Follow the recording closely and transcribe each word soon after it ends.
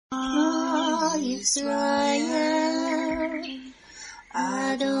Israel,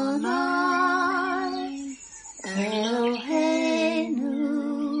 Adonai, Eloheinu,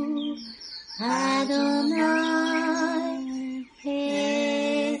 Adonai,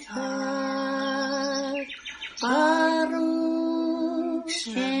 Echad, Baruch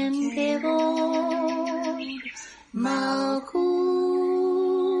Shem Kevod, Malkuto,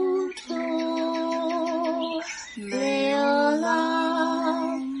 Leolam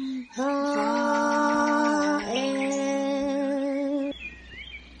Va'ed.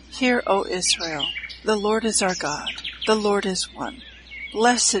 Hear, O Israel, the Lord is our God, the Lord is one.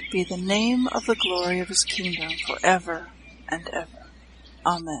 Blessed be the name of the glory of his kingdom forever and ever.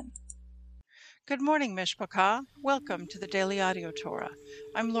 Amen. Good morning, Mishpachah. Welcome to the Daily Audio Torah.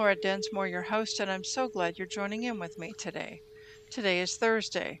 I'm Laura Densmore, your host, and I'm so glad you're joining in with me today. Today is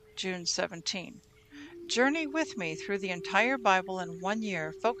Thursday, June 17. Journey with me through the entire Bible in 1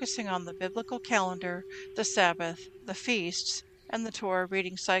 year, focusing on the biblical calendar, the Sabbath, the feasts, and the Torah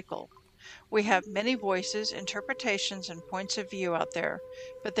reading cycle. We have many voices, interpretations, and points of view out there,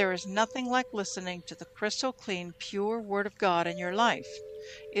 but there is nothing like listening to the crystal clean, pure Word of God in your life.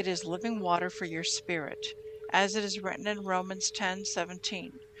 It is living water for your spirit, as it is written in Romans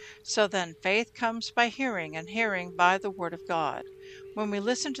 10:17. So then, faith comes by hearing, and hearing by the Word of God. When we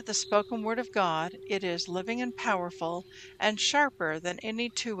listen to the spoken Word of God, it is living and powerful, and sharper than any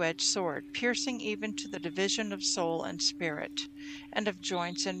two-edged sword, piercing even to the division of soul and spirit, and of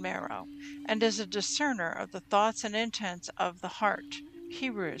joints and marrow, and is a discerner of the thoughts and intents of the heart.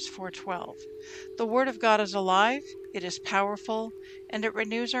 Hebrews 4:12. The Word of God is alive, it is powerful, and it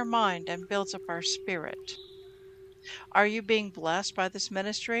renews our mind and builds up our spirit. Are you being blessed by this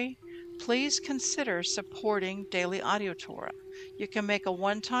ministry? Please consider supporting Daily Audio Torah. You can make a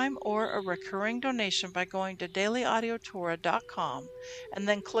one-time or a recurring donation by going to dailyaudiotorah.com and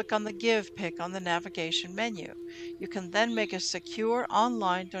then click on the Give pick on the navigation menu. You can then make a secure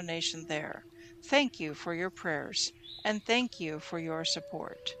online donation there. Thank you for your prayers, and thank you for your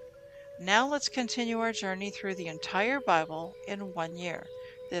support. Now let's continue our journey through the entire Bible in 1 year.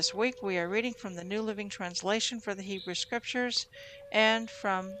 This week we are reading from the New Living Translation for the Hebrew Scriptures and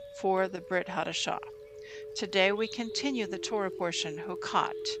for the Brit Hadashah. Today we continue the Torah portion,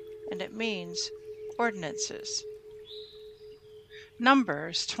 Hukat, and it means ordinances.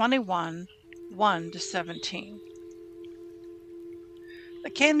 Numbers 21, 1-17. The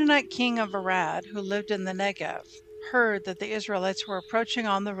Canaanite king of Arad, who lived in the Negev, heard that the Israelites were approaching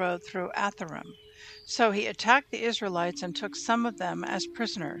on the road through Atharim. So he attacked the Israelites and took some of them as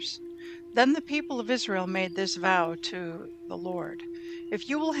prisoners. Then the people of Israel made this vow to the Lord: "If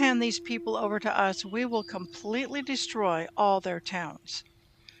you will hand these people over to us, we will completely destroy all their towns."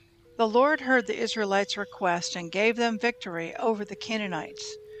 The Lord heard the Israelites' request and gave them victory over the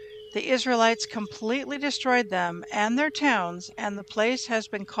Canaanites. The Israelites completely destroyed them and their towns, and the place has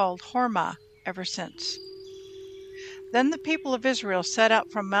been called Hormah ever since. Then the people of Israel set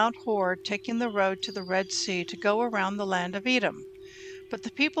out from Mount Hor, taking the road to the Red Sea to go around the land of Edom. But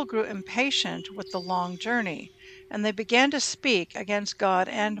the people grew impatient with the long journey, and they began to speak against God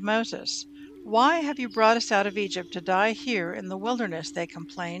and Moses. "Why have you brought us out of Egypt to die here in the wilderness?" they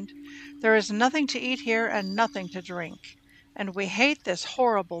complained. "There is nothing to eat here and nothing to drink, and we hate this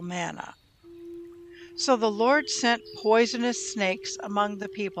horrible manna." So the Lord sent poisonous snakes among the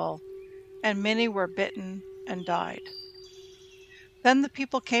people, and many were bitten and died. Then the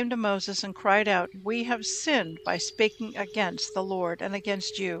people came to Moses and cried out, "We have sinned by speaking against the Lord and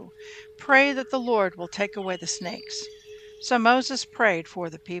against you. Pray that the Lord will take away the snakes." So Moses prayed for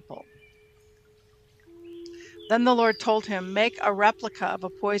the people. Then the Lord told him, "Make a replica of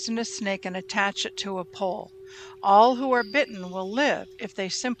a poisonous snake and attach it to a pole. All who are bitten will live if they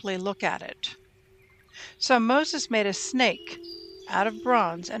simply look at it." So Moses made a snake out of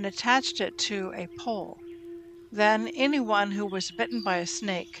bronze and attached it to a pole. Then anyone who was bitten by a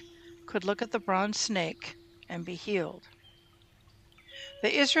snake could look at the bronze snake and be healed.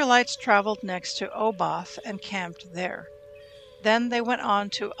 The Israelites traveled next to Oboth and camped there. Then they went on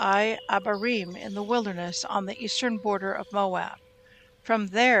to Abarim in the wilderness on the eastern border of Moab. From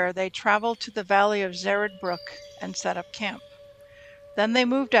there they traveled to the valley of Zered Brook and set up camp. Then they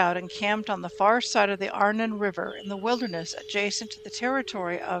moved out and camped on the far side of the Arnon River in the wilderness adjacent to the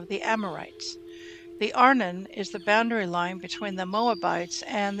territory of the Amorites. The Arnon is the boundary line between the Moabites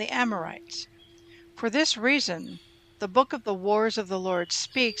and the Amorites. For this reason, the book of the Wars of the Lord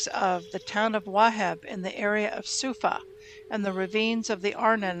speaks of the town of Waheb in the area of Suphah, and the ravines of the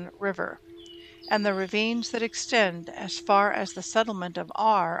Arnon River, and the ravines that extend as far as the settlement of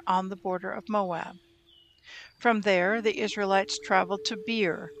Ar on the border of Moab. From there the Israelites traveled to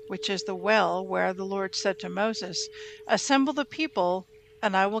Beer, which is the well where the Lord said to Moses, "Assemble the people,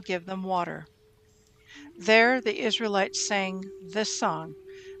 and I will give them water." There the Israelites sang this song,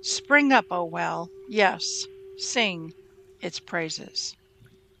 "Spring up, O well, yes, sing its praises."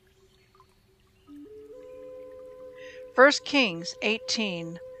 1 Kings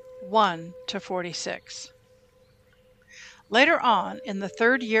 18:1-46. Later on, in the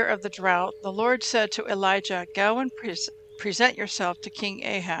 3rd year of the drought, the Lord said to Elijah, "Go and present yourself to King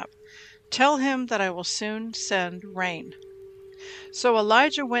Ahab. Tell him that I will soon send rain." So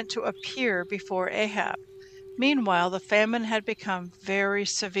Elijah went to appear before Ahab. Meanwhile, the famine had become very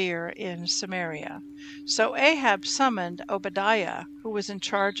severe in Samaria. So Ahab summoned Obadiah, who was in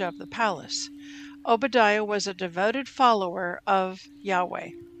charge of the palace. Obadiah was a devoted follower of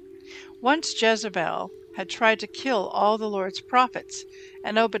Yahweh. Once Jezebel had tried to kill all the Lord's prophets,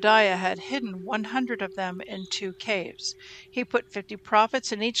 and Obadiah had hidden 100 of them in 2 caves. He put 50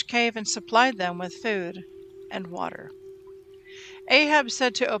 prophets in each cave and supplied them with food and water. Ahab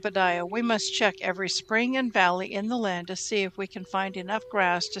said to Obadiah, "We must check every spring and valley in the land to see if we can find enough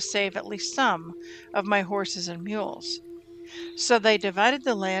grass to save at least some of my horses and mules." So they divided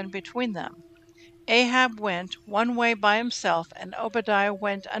the land between them. Ahab went one way by himself, and Obadiah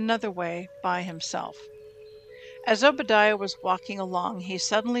went another way by himself. As Obadiah was walking along, he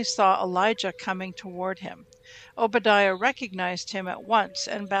suddenly saw Elijah coming toward him. Obadiah recognized him at once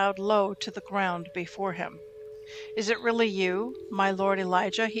and bowed low to the ground before him. "Is it really you, my lord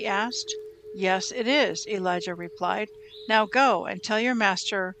Elijah?" he asked. "Yes, it is," Elijah replied. "Now go and tell your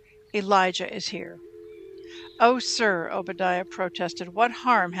master Elijah is here." "Oh, sir," Obadiah protested, "what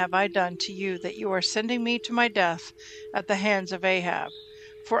harm have I done to you that you are sending me to my death at the hands of Ahab?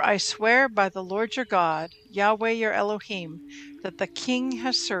 For I swear by the Lord your God, Yahweh your Elohim, that the king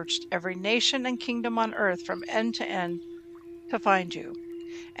has searched every nation and kingdom on earth from end to end to find you."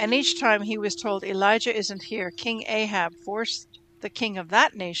 And each time he was told, "Elijah isn't here," King Ahab forced the king of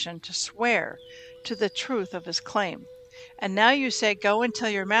that nation to swear to the truth of his claim. "And now you say, 'Go and tell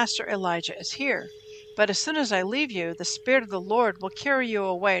your master Elijah is here.' But as soon as I leave you, the Spirit of the Lord will carry you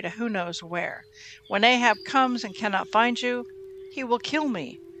away to who knows where. When Ahab comes and cannot find you, he will kill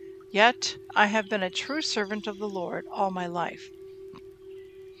me. Yet I have been a true servant of the Lord all my life."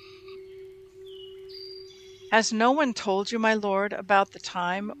 "Has no one told you, my lord, about the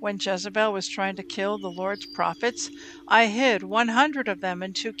time when Jezebel was trying to kill the Lord's prophets? I hid 100 of them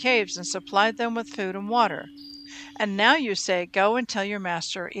in 2 caves and supplied them with food and water. And now you say, 'Go and tell your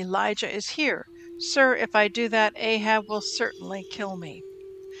master Elijah is here.' Sir, if I do that, Ahab will certainly kill me."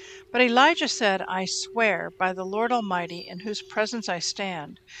 But Elijah said, "I swear by the Lord Almighty, in whose presence I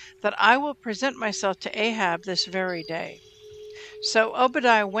stand, that I will present myself to Ahab this very day." So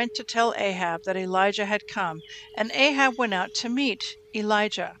Obadiah went to tell Ahab that Elijah had come, and Ahab went out to meet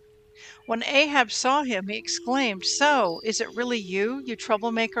Elijah. When Ahab saw him, he exclaimed, "So, is it really you, you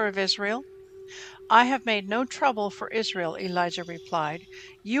troublemaker of Israel?" "I have made no trouble for Israel," Elijah replied.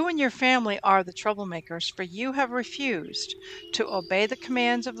 "You and your family are the troublemakers, for you have refused to obey the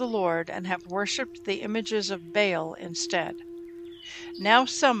commands of the Lord and have worshipped the images of Baal instead. Now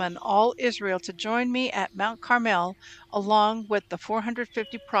summon all Israel to join me at Mount Carmel, along with the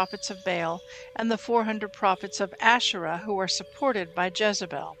 450 prophets of Baal and the 400 prophets of Asherah who are supported by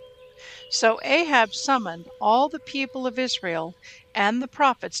Jezebel." So Ahab summoned all the people of Israel and the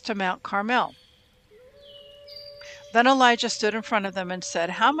prophets to Mount Carmel. Then Elijah stood in front of them and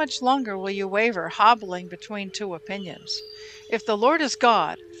said, "How much longer will you waver, hobbling between 2 opinions? If the Lord is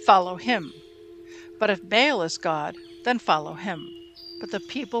God, follow him. But if Baal is God, then follow him." But the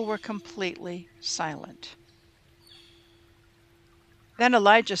people were completely silent. Then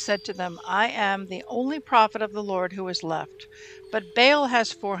Elijah said to them, "I am the only prophet of the Lord who is left, but Baal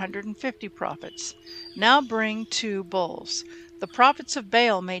has 450 prophets. Now bring 2 bulls. The prophets of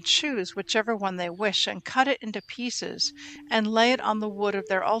Baal may choose whichever one they wish and cut it into pieces and lay it on the wood of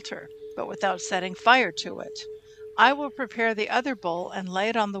their altar, but without setting fire to it. I will prepare the other bull and lay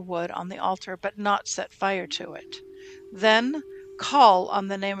it on the wood on the altar, but not set fire to it. Then call on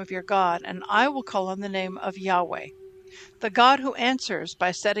the name of your God, and I will call on the name of Yahweh. The God who answers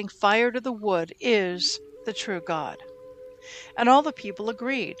by setting fire to the wood is the true God." And all the people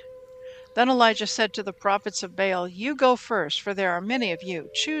agreed. Then Elijah said to the prophets of Baal, "You go first, for there are many of you.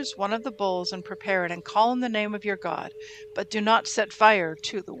 Choose one of the bulls and prepare it, and call on the name of your God, but do not set fire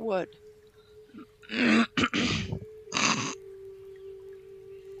to the wood."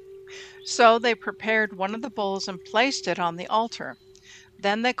 So they prepared one of the bulls and placed it on the altar.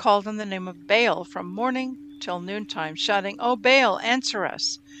 Then they called on the name of Baal from morning till noontime, shouting, "O Baal, answer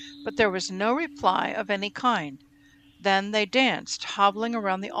us!" But there was no reply of any kind. Then they danced, hobbling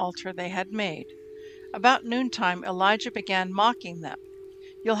around the altar they had made. About noontime Elijah began mocking them.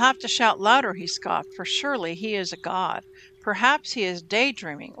 "You'll have to shout louder," he scoffed, "for surely he is a god. Perhaps he is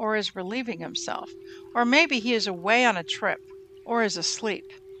daydreaming, or is relieving himself, or maybe he is away on a trip, or is asleep,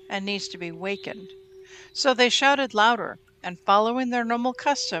 and needs to be wakened." So they shouted louder, and following their normal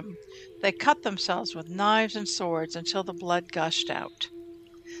custom, they cut themselves with knives and swords until the blood gushed out.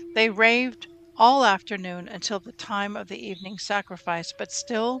 They raved all afternoon until the time of the evening sacrifice, but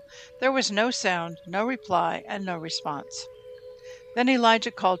still there was no sound, no reply, and no response. Then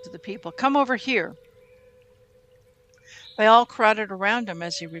Elijah called to the people, "Come over here." They all crowded around him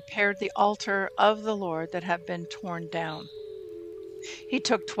as he repaired the altar of the Lord that had been torn down. He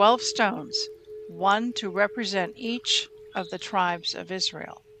took 12 stones, one to represent each of the tribes of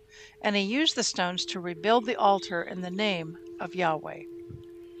Israel, and he used the stones to rebuild the altar in the name of Yahweh.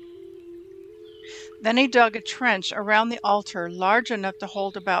 Then he dug a trench around the altar large enough to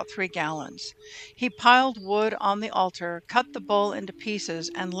hold about 3 gallons. He piled wood on the altar, cut the bull into pieces,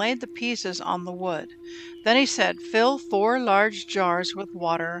 and laid the pieces on the wood. Then he said, "Fill 4 large jars with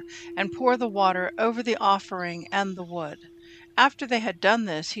water, and pour the water over the offering and the wood." After they had done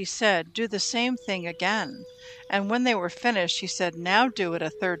this, he said, "Do the same thing again." And when they were finished, he said, "Now do it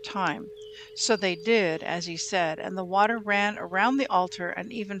a 3rd time." So they did as he said, and the water ran around the altar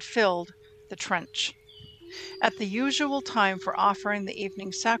and even filled the trench. At the usual time for offering the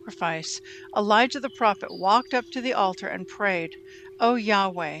evening sacrifice, Elijah the prophet walked up to the altar and prayed, "O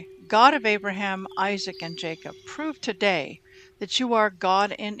Yahweh, God of Abraham, Isaac, and Jacob, prove today that you are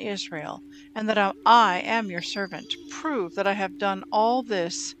God in Israel, and that I am your servant. Prove that I have done all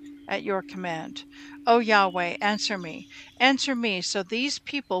this at your command. O Yahweh, answer me so these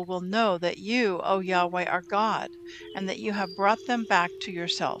people will know that you, O Yahweh, are God, and that you have brought them back to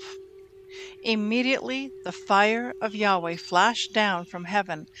yourself." Immediately the fire of Yahweh flashed down from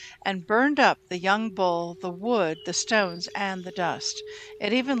heaven and burned up the young bull, the wood, the stones, and the dust.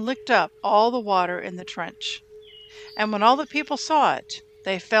 It even licked up all the water in the trench. And when all the people saw it,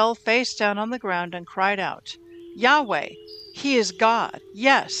 they fell face down on the ground and cried out, "Yahweh, he is God!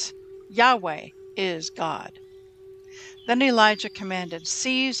 Yes, Yahweh is God!" Then Elijah commanded,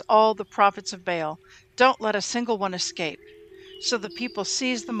 "Seize all the prophets of Baal. Don't let a single one escape." So the people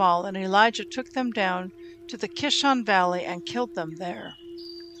seized them all, and Elijah took them down to the Kishon Valley and killed them there.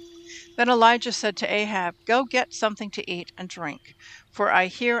 Then Elijah said to Ahab, "Go get something to eat and drink, for I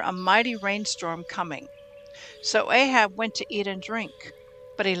hear a mighty rainstorm coming." So Ahab went to eat and drink.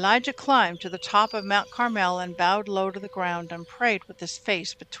 But Elijah climbed to the top of Mount Carmel and bowed low to the ground and prayed with his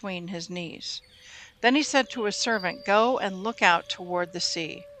face between his knees. Then he said to his servant, "Go and look out toward the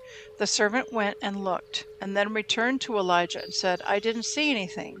sea." The servant went and looked, and then returned to Elijah and said, "I didn't see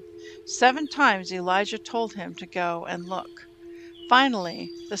anything." 7 times Elijah told him to go and look. Finally,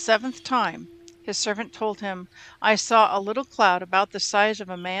 the 7th time, his servant told him, "I saw a little cloud about the size of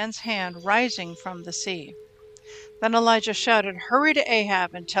a man's hand rising from the sea." Then Elijah shouted, "Hurry to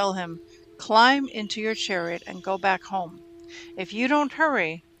Ahab and tell him, 'Climb into your chariot and go back home. If you don't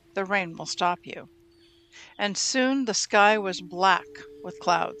hurry, the rain will stop you.'" And soon the sky was black with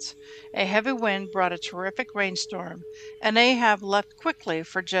clouds. A heavy wind brought a terrific rainstorm, and Ahab left quickly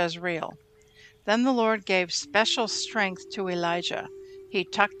for Jezreel. Then the Lord gave special strength to Elijah. He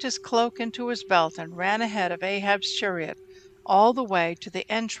tucked his cloak into his belt and ran ahead of Ahab's chariot all the way to the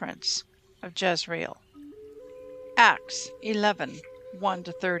entrance of Jezreel. Acts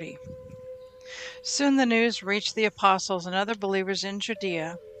 11:1-30. Soon the news reached the apostles and other believers in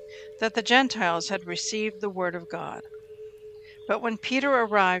Judea that the Gentiles had received the word of God. But when Peter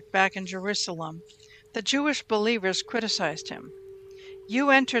arrived back in Jerusalem, the Jewish believers criticized him. "You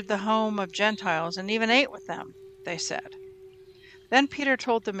entered the home of Gentiles and even ate with them," they said. Then Peter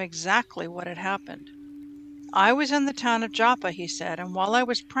told them exactly what had happened. "I was in the town of Joppa," he said, "and while I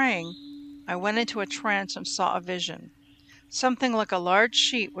was praying, I went into a trance and saw a vision. Something like a large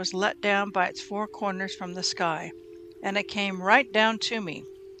sheet was let down by its 4 corners from the sky, and it came right down to me.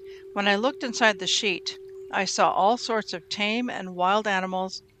 When I looked inside the sheet, I saw all sorts of tame and wild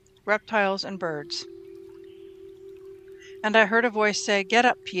animals, reptiles, and birds. And I heard a voice say, 'Get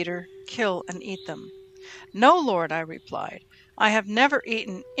up, Peter, kill and eat them.' 'No, Lord,' I replied. 'I have never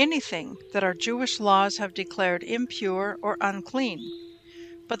eaten anything that our Jewish laws have declared impure or unclean.'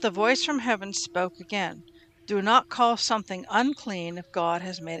 But the voice from heaven spoke again, 'Do not call something unclean if God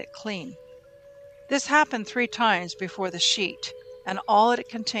has made it clean.' This happened 3 times before the sheet, and all it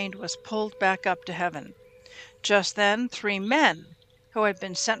contained was pulled back up to heaven. Just then 3 men who had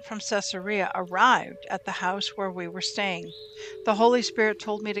been sent from Caesarea, arrived at the house where we were staying. The Holy Spirit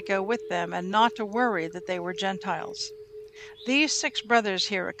told me to go with them and not to worry that they were Gentiles. These 6 brothers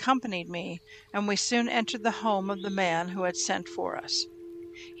here accompanied me, and we soon entered the home of the man who had sent for us.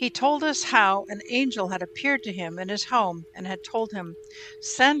 He told us how an angel had appeared to him in his home and had told him,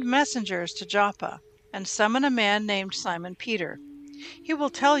 "Send messengers to Joppa and summon a man named Simon Peter. He will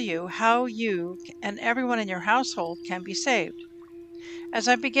tell you how you and everyone in your household can be saved." As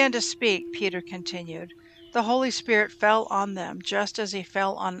I began to speak, Peter continued, the Holy Spirit fell on them just as he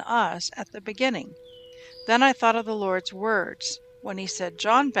fell on us at the beginning. Then I thought of the Lord's words when he said,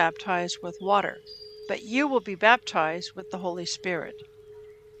 "John baptized with water, but you will be baptized with the Holy Spirit."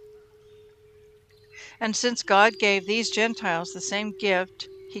 And since God gave these Gentiles the same gift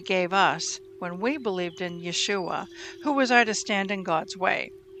he gave us when we believed in Yeshua, who was I to stand in God's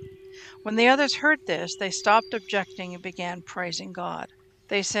way? When the others heard this, they stopped objecting and began praising God.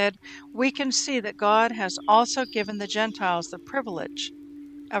 They said, "We can see that God has also given the Gentiles the privilege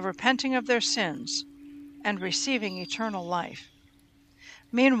of repenting of their sins and receiving eternal life."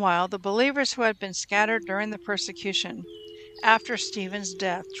 Meanwhile, the believers who had been scattered during the persecution after Stephen's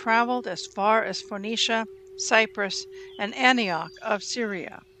death traveled as far as Phoenicia, Cyprus, and Antioch of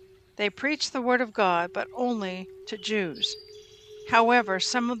Syria. They preached the word of God, but only to Jews. However,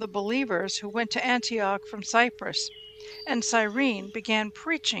 some of the believers who went to Antioch from Cyprus and Cyrene began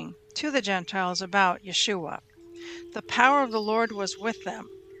preaching to the Gentiles about Yeshua. The power of the Lord was with them,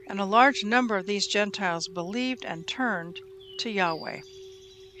 and a large number of these Gentiles believed and turned to Yahweh.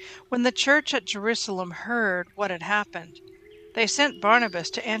 When the church at Jerusalem heard what had happened, they sent Barnabas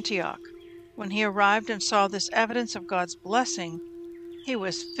to Antioch. When he arrived and saw this evidence of God's blessing, he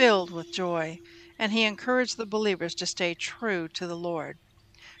was filled with joy, and he encouraged the believers to stay true to the Lord.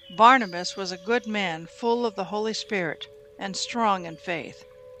 Barnabas was a good man, full of the Holy Spirit, and strong in faith,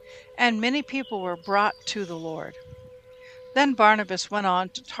 and many people were brought to the Lord. Then Barnabas went on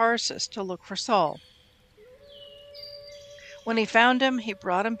to Tarsus to look for Saul. When he found him, he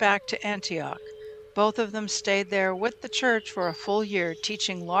brought him back to Antioch. Both of them stayed there with the church for a full year,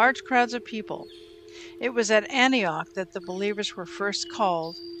 teaching large crowds of people. It was at Antioch that the believers were first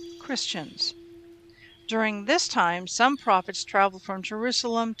called Christians. During this time, some prophets traveled from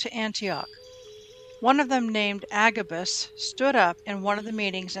Jerusalem to Antioch. One of them, named Agabus, stood up in one of the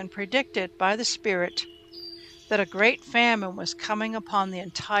meetings and predicted by the Spirit that a great famine was coming upon the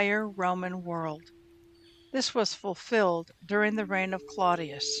entire Roman world. This was fulfilled during the reign of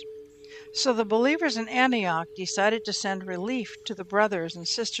Claudius. So the believers in Antioch decided to send relief to the brothers and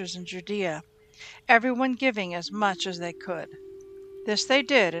sisters in Judea, everyone giving as much as they could. This they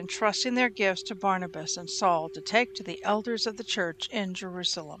did, entrusting their gifts to Barnabas and Saul to take to the elders of the church in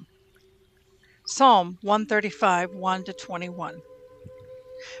Jerusalem. Psalm 135, 1-21.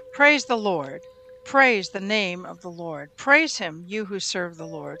 Praise the Lord. Praise the name of the Lord. Praise him, you who serve the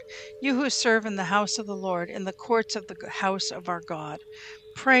Lord, you who serve in the house of the Lord, in the courts of the house of our God.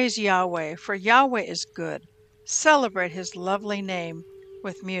 Praise Yahweh, for Yahweh is good. Celebrate his lovely name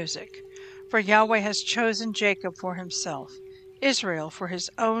with music. For Yahweh has chosen Jacob for himself, Israel for his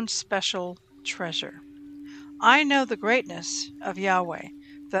own special treasure. I know the greatness of Yahweh,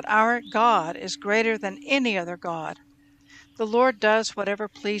 that our God is greater than any other God. The Lord does whatever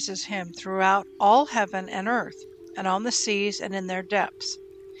pleases him throughout all heaven and earth, and on the seas and in their depths.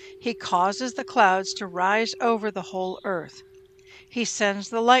 He causes the clouds to rise over the whole earth. He sends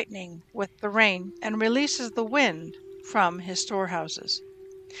the lightning with the rain and releases the wind from his storehouses.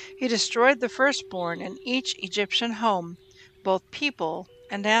 He destroyed the firstborn in each Egyptian home, both people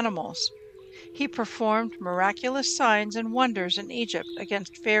and animals. He performed miraculous signs and wonders in Egypt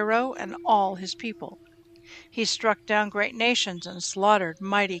against Pharaoh and all his people. He struck down great nations and slaughtered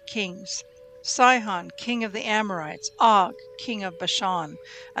mighty kings. Sihon, king of the Amorites, Og, king of Bashan,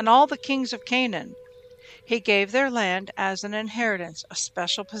 and all the kings of Canaan. He gave their land as an inheritance, a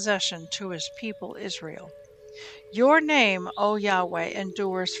special possession to his people Israel. Your name, O Yahweh,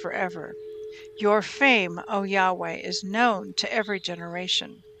 endures forever. Your fame, O Yahweh, is known to every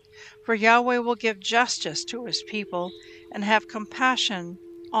generation. For Yahweh will give justice to his people and have compassion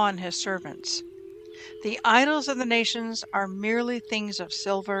on his servants. The idols of the nations are merely things of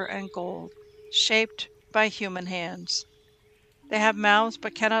silver and gold, shaped by human hands. They have mouths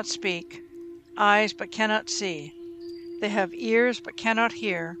but cannot speak, eyes but cannot see. They have ears but cannot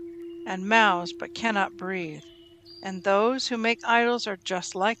hear, and mouths but cannot breathe. And those who make idols are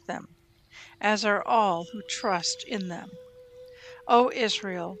just like them, as are all who trust in them. O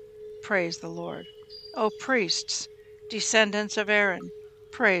Israel, praise the Lord. O priests, descendants of Aaron,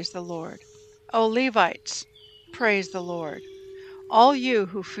 praise the Lord. O Levites, praise the Lord. All you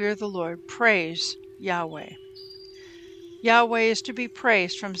who fear the Lord, praise Yahweh. Yahweh is to be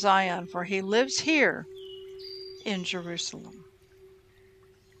praised from Zion, for he lives here in Jerusalem.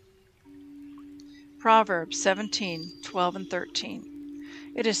 Proverbs 17:12 and 13.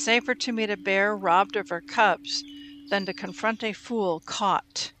 It is safer to meet a bear robbed of her cubs than to confront a fool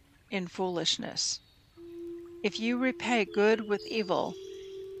caught in foolishness. If you repay good with evil,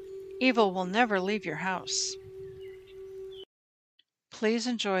 evil will never leave your house. Please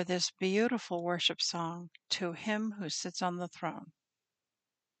enjoy this beautiful worship song to Him who sits on the throne.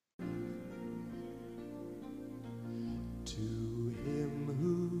 To him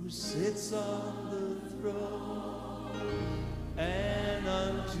who sits on the throne and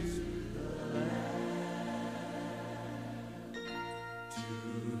unto the Lamb.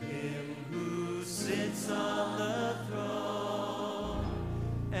 To him who sits on the throne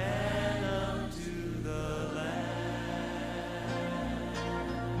and unto the Lamb.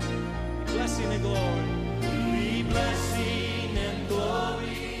 Blessing and glory. Be blessing and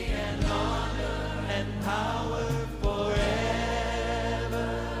glory and honor and power forever.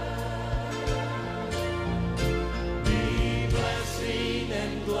 Be blessing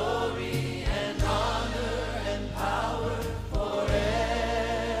and glory and honor and power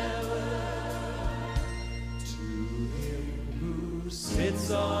forever. To him who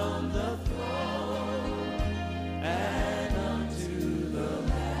sits on the throne and unto the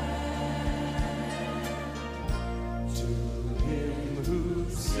Lamb. To him who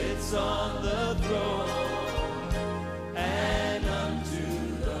sits on the throne and unto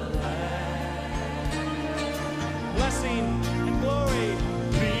the Lamb. Blessing and glory.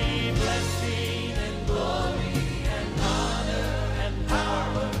 Be blessing and glory and honor and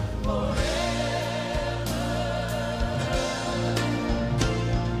power forever.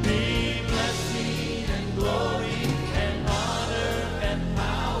 Be blessing and glory and honor and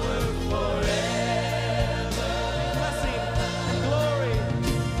power forever. Blessing and glory.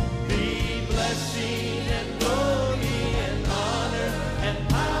 Be blessing and glory and honor and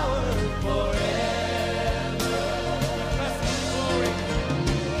power forever. Blessing and glory.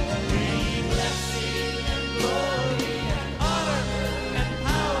 Be blessing and glory and honor and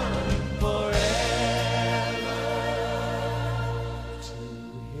power forever. To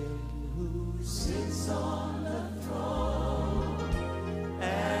him who sits on the throne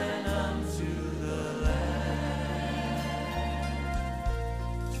and unto the Lamb.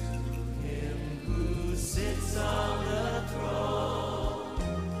 To him who sits on the throne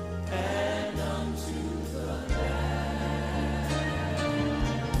and unto the Lamb.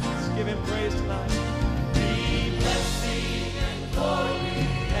 Let's give him praise tonight. Be blessing and glory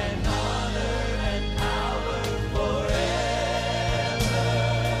and honor and power forever.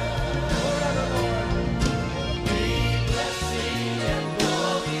 Forever, Lord. Be blessing and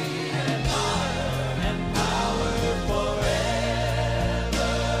glory and honor and power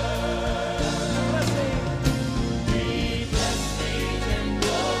forever. Blessing. Be blessing and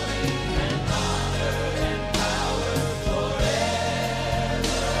glory and honor and power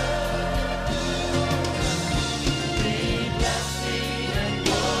forever. Be blessing and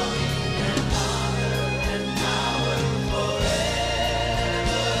glory and honor and power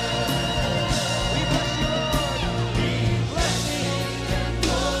forever. We bless you, Lord. Be blessing and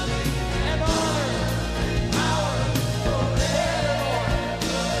glory and honor and power forever.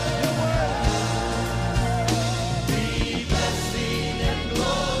 Your word. Be blessing and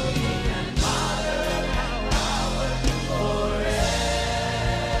glory and honor and power forever.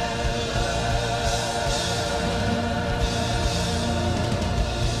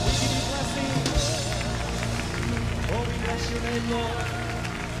 We give you blessing. Oh, we bless your name, Lord.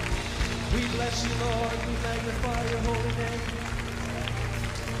 We bless you, Lord. We magnify your holy name.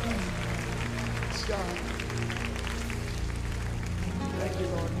 Yes, God. Thank you,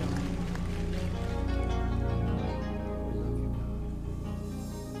 Lord God. We love you, God.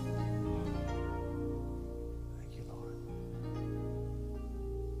 Thank you, Lord.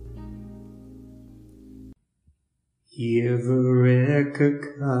 Yevrekka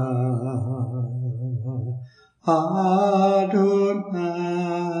Adonai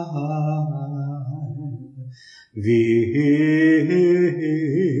Vish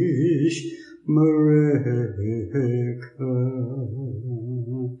Mareka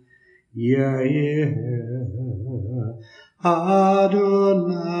Yair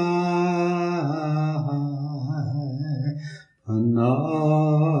Adonai Panavilaka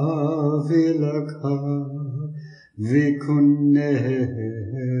Vikuneka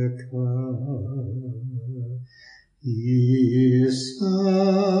Isa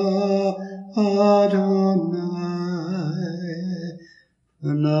Adonai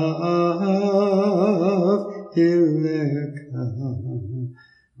Na'av ileka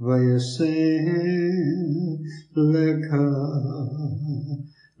vayasem leka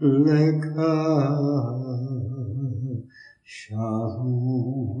leka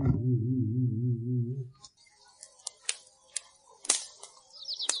shalom.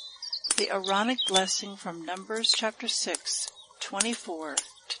 The Aaronic blessing from Numbers chapter 6, 24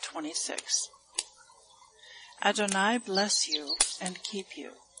 to 26. Adonai bless you and keep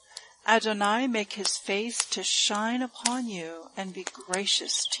you. Adonai make his face to shine upon you and be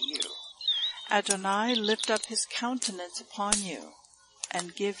gracious to you. Adonai lift up his countenance upon you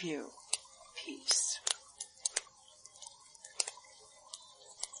and give you peace.